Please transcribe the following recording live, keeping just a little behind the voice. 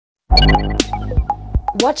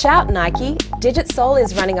Watch out, Nike! digitsole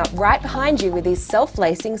is running up right behind you with these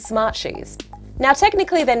self-lacing smart shoes. Now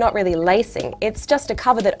technically they're not really lacing, it's just a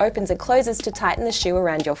cover that opens and closes to tighten the shoe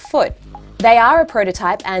around your foot. They are a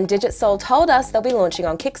prototype and digitsole told us they'll be launching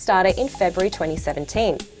on Kickstarter in February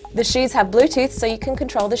 2017. The shoes have Bluetooth so you can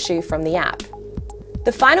control the shoe from the app.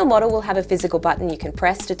 The final model will have a physical button you can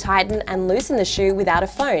press to tighten and loosen the shoe without a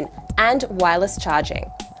phone, and wireless charging.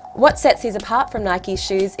 What sets these apart from Nike's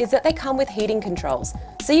shoes is that they come with heating controls,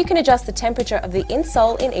 so you can adjust the temperature of the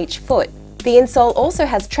insole in each foot. The insole also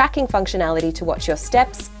has tracking functionality to watch your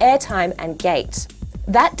steps, air time, and gait.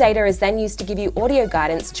 That data is then used to give you audio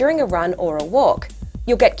guidance during a run or a walk.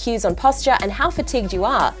 You'll get cues on posture and how fatigued you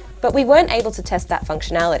are, but we weren't able to test that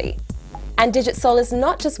functionality. And digitsole is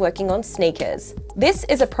not just working on sneakers. This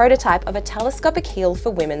is a prototype of a telescopic heel for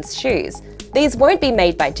women's shoes. These won't be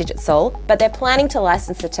made by digitsole, but they're planning to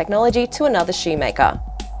license the technology to another shoemaker.